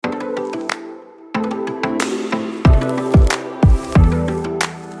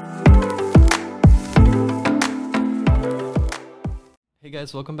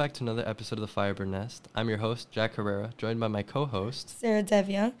guys, welcome back to another episode of the Firebird Nest. I'm your host, Jack Herrera, joined by my co-host, Sarah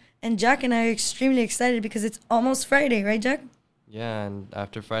Devia. And Jack and I are extremely excited because it's almost Friday, right, Jack? Yeah, and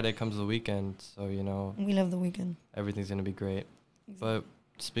after Friday comes the weekend, so, We love the weekend. everything's going to be great. Exactly. But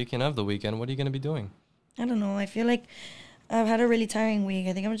speaking of the weekend, what are you going to be doing? I don't know. I feel like I've had a really tiring week.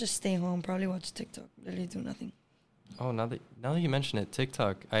 I think I'm going to just stay home, probably watch TikTok, literally do nothing. Oh, now that you mention it,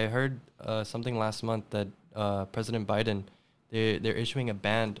 TikTok. I heard something last month that President Biden, they're issuing a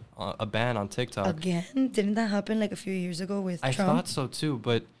ban on TikTok. Again? Didn't that happen like a few years ago with I Trump? thought so too,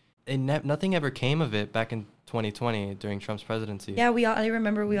 but nothing ever came of it back in 2020 during Trump's presidency. Yeah, I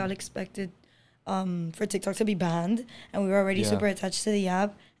remember we all expected for TikTok to be banned, and we were already super attached to the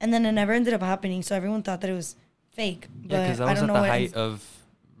app, and then it never ended up happening, so everyone thought that it was fake. Yeah, because that I was don't at know the what height of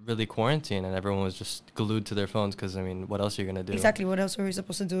really quarantine, and everyone was just glued to their phones because, what else are you going to do? Exactly. What else were we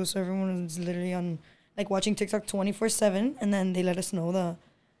supposed to do? So everyone was literally on, like, watching TikTok 24/7, and then they let us know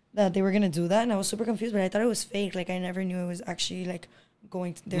that they were going to do that, and I was super confused, but I thought it was fake. Like, I never knew it was actually, like, they were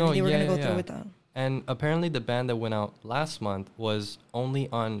going to go through with that. And apparently the ban that went out last month was only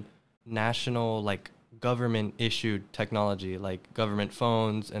on national, like, government-issued technology, like government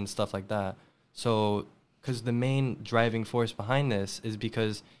phones and stuff like that. So, because the main driving force behind this is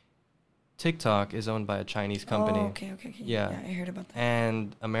because TikTok is owned by a Chinese company. Oh, okay. Yeah, I heard about that.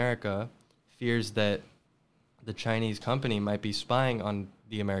 And America fears that the Chinese company might be spying on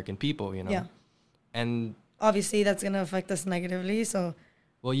the American people, Yeah. And obviously, that's going to affect us negatively, so...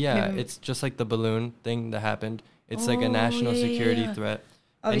 well, yeah, maybe it's just like the balloon thing that happened. It's like a national security threat.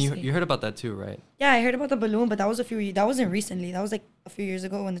 Obviously. And you heard about that too, right? Yeah, I heard about the balloon, but that wasn't recently. That was like a few years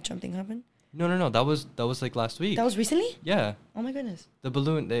ago when the Trump thing happened. No. That was like last week. That was recently? Yeah. Oh my goodness. The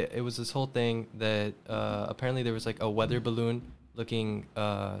balloon, it was this whole thing that apparently there was like a weather balloon looking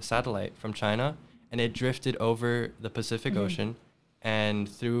satellite from China, and it drifted over the Pacific Ocean and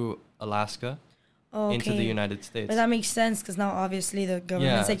through Alaska into the United States. But that makes sense because now obviously the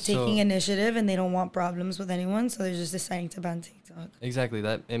government's taking initiative and they don't want problems with anyone, so they're just deciding to ban TikTok. Exactly.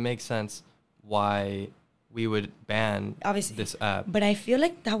 That it makes sense why we would ban this app. But I feel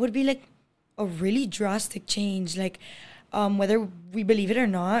like that would be like a really drastic change. Like, whether we believe it or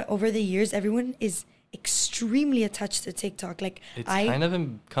not, over the years, everyone is extremely attached to TikTok. Like, it's kind of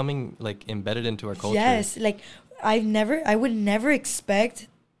becoming like embedded into our culture. Yes, like I would never expect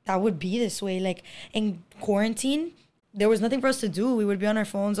that would be this way. Like, in quarantine, there was nothing for us to do. We would be on our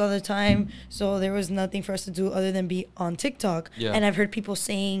phones all the time, so there was nothing for us to do other than be on TikTok. Yeah. And I've heard people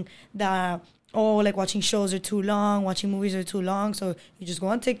saying that, like watching shows are too long, watching movies are too long, so you just go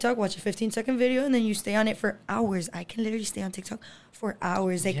on TikTok, watch a 15-second video, and then you stay on it for hours. I can literally stay on TikTok for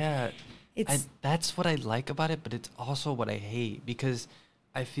hours. Like, yeah, that's what I like about it, but it's also what I hate, because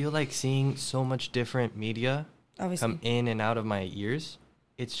I feel like seeing so much different media come in and out of my ears,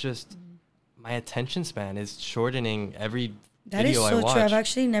 it's just my attention span is shortening every video I watch. That is so true. I've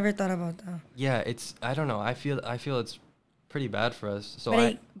actually never thought about that. Yeah, I don't know. I feel it's pretty bad for us. So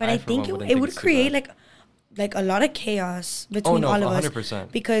but I think it would create like a lot of chaos between all of 100%. us,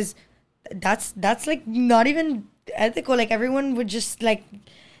 because that's like not even ethical. Like, everyone would just like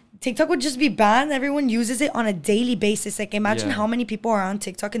TikTok would just be banned. Everyone uses it on a daily basis. Like, imagine how many people are on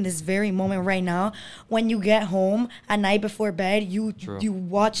TikTok in this very moment right now. When you get home at night before bed, you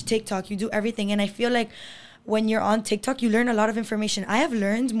watch TikTok, you do everything. And I feel like when you're on TikTok, you learn a lot of information. I have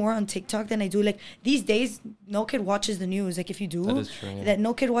learned more on TikTok than I do. Like, these days, no kid watches the news. Like, if you do, that is true, yeah. that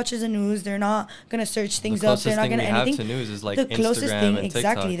no kid watches the news. They're not going to search things up. They're not going to anything. The closest thing we have to news is like the Instagram closest thing, and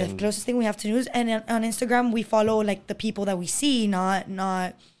exactly. TikTok. The closest thing we have to news. And on Instagram, we follow like the people that we see, not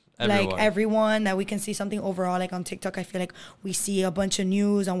like everyone, that we can see something overall. Like, on TikTok, I feel like we see a bunch of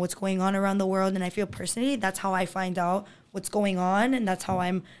news on what's going on around the world, and I feel personally that's how I find out what's going on, and that's how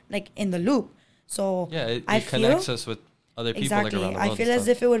I'm like in the loop. So yeah, it connects us with other people. Exactly. Like, around the world. I feel as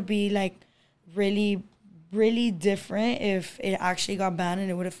if it would be like really, really different if it actually got banned,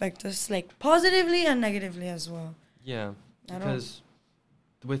 and it would affect us like positively and negatively as well. Yeah, because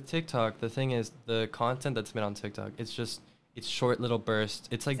with TikTok, the thing is, the content that's made on TikTok, it's short little bursts.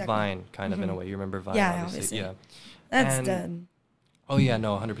 It's like Vine, kind of, in a way. You remember Vine, obviously. Yeah. That's dead. Oh, yeah,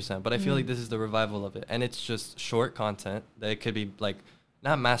 no, 100%. But I feel like this is the revival of it. And it's just short content that it could be, like,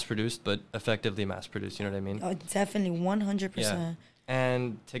 not mass-produced, but effectively mass-produced. You know what I mean? Oh, definitely, 100%. Yeah.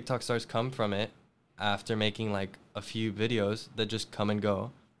 And TikTok stars come from it after making, like, a few videos that just come and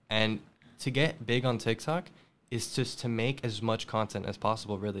go. And to get big on TikTok is just to make as much content as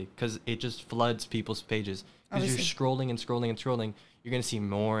possible, really, because it just floods people's pages. Because you're scrolling and scrolling and scrolling, you're going to see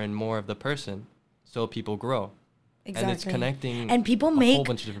more and more of the person, so people grow. Exactly. And it's connecting and a whole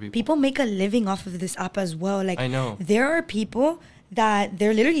bunch of different people. People make a living off of this app as well. Like, I know. There are people that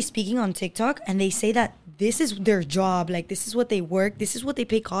they're literally speaking on TikTok and they say that this is their job, like this is what they work, this is what they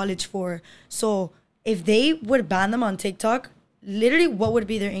pay college for. So if they would ban them on TikTok, literally what would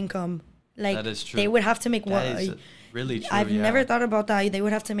be their income? Like that is true. They would have to make that is really true. I've never thought about that. They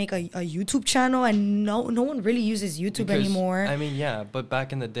would have to make a YouTube channel, and no one really uses YouTube anymore. I mean, yeah, but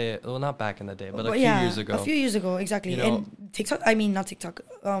back in the day, well, not back in the day, but a few years ago, exactly. You know, and TikTok, I mean, not TikTok.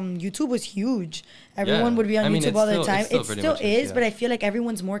 YouTube was huge. Everyone would be on YouTube all the time. It still is, but I feel like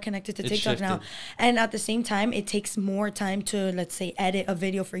everyone's more connected to TikTok now. And at the same time, it takes more time to, let's say, edit a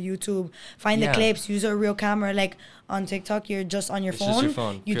video for YouTube, find the clips, use a real camera. Like on TikTok, you're just on your phone. Just your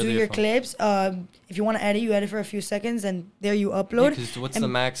phone. You do your clips. If you want to edit, you edit for a few seconds, and there you upload. Because what's the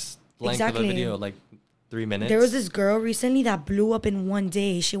max length of a video? Like 3 minutes? There was this girl recently that blew up in one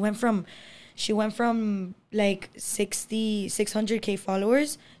day. She went from like 600K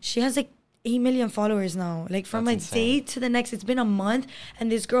followers. She has like 8 million followers now. Like from a day to the next, it's been a month, and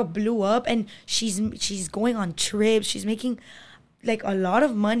this girl blew up, and she's going on trips. She's making like a lot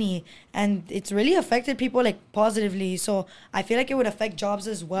of money, and it's really affected people like positively. So I feel like it would affect jobs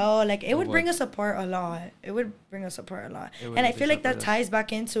as well. Like it would bring us apart a lot. And I feel like that ties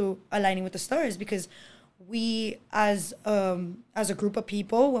back into aligning with the stars, because we as a group of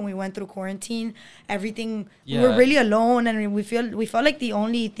people, when we went through quarantine, everything, we were really alone, and we felt like the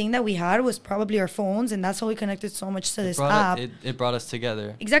only thing that we had was probably our phones, and that's how we connected so much to this app. It brought us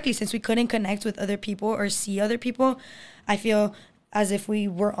together. Exactly. Since we couldn't connect with other people or see other people, I feel as if we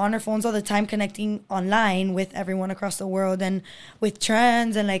were on our phones all the time, connecting online with everyone across the world and with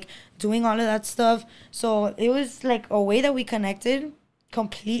trends and like doing all of that stuff. So it was like a way that we connected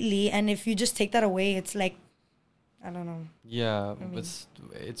completely. And if you just take that away, it's like, I don't know. Yeah,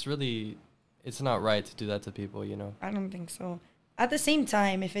 it's really, it's not right to do that to people, you know? I don't think so. At the same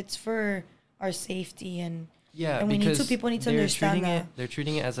time, if it's for our safety and we people need to understand that. They're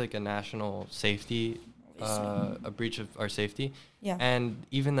treating it as like a national safety, a breach of our safety. Yeah. And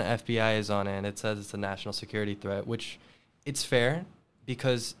even the FBI is on it, and it says it's a national security threat, which it's fair,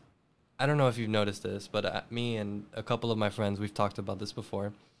 because I don't know if you've noticed this, but me and a couple of my friends, we've talked about this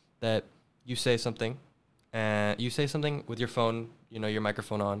before, that you say something with your phone, you know, your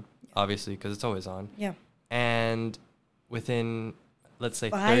microphone on, obviously, because it's always on. Yeah. And within, let's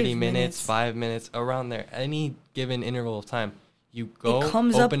say, 30 minutes, 5 minutes, around there, any given interval of time, you go, it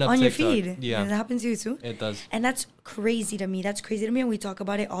comes up on TikTok. your feed. Yeah. It happens to you too? It does. And that's crazy to me. And we talk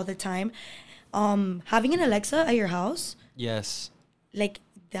about it all the time. Having an Alexa at your house. Yes. Like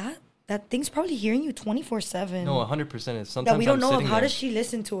that thing's probably hearing you 24/7. No, 100%. Sometimes that we don't know of. How does she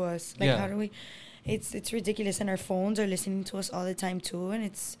listen to us? Like, how do we... It's ridiculous. And our phones are listening to us all the time too.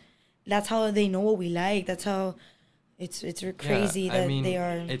 And that's how they know what we like. That's how... It's crazy that they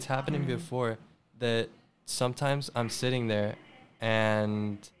are... It's happening before that sometimes I'm sitting there,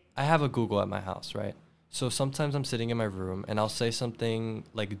 and I have a Google at my house, right? So sometimes I'm sitting in my room, and I'll say something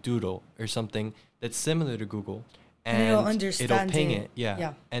like doodle or something that's similar to Google, and it'll ping it.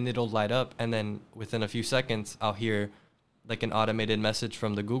 Yeah. And it'll light up, and then within a few seconds, I'll hear like an automated message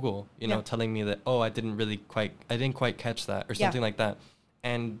from the Google, you know, telling me that, I didn't quite catch that, or something like that.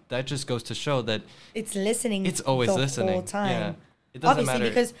 And that just goes to show that it's listening. It's always listening the whole time. Yeah. It doesn't matter.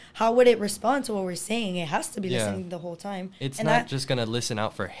 Because how would it respond to what we're saying? It has to be listening the whole time. It's not just gonna listen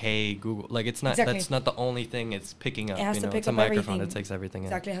out for, hey, Google. Like, it's not. That's not the only thing it's picking up. It has to pick it's up a microphone. Everything. It takes everything.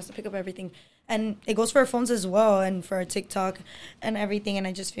 Exactly, it has to pick up everything, and it goes for our phones as well, and for our TikTok, and everything. And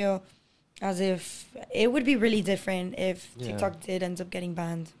I just feel as if it would be really different if TikTok did end up getting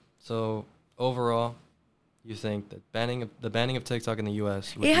banned. So overall, you think that the banning of TikTok in the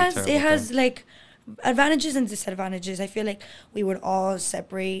U.S. would it has like advantages and disadvantages. I feel like we would all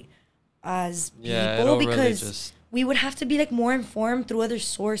separate as people because we would have to be like more informed through other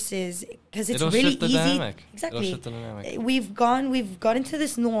sources, because it's really easy. Dynamic. Exactly. We've got into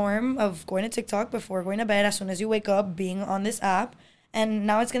this norm of going to TikTok before going to bed, as soon as you wake up, being on this app, and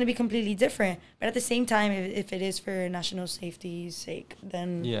now it's going to be completely different. But at the same time, if it is for national safety's sake,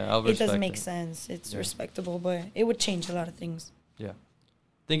 then it doesn't make sense. It's respectable, but it would change a lot of things. Yeah.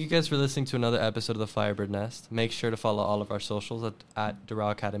 Thank you guys for listening to another episode of the Firebird Nest. Make sure to follow all of our socials at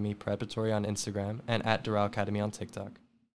Doral Academy Preparatory on Instagram and at Doral Academy on TikTok.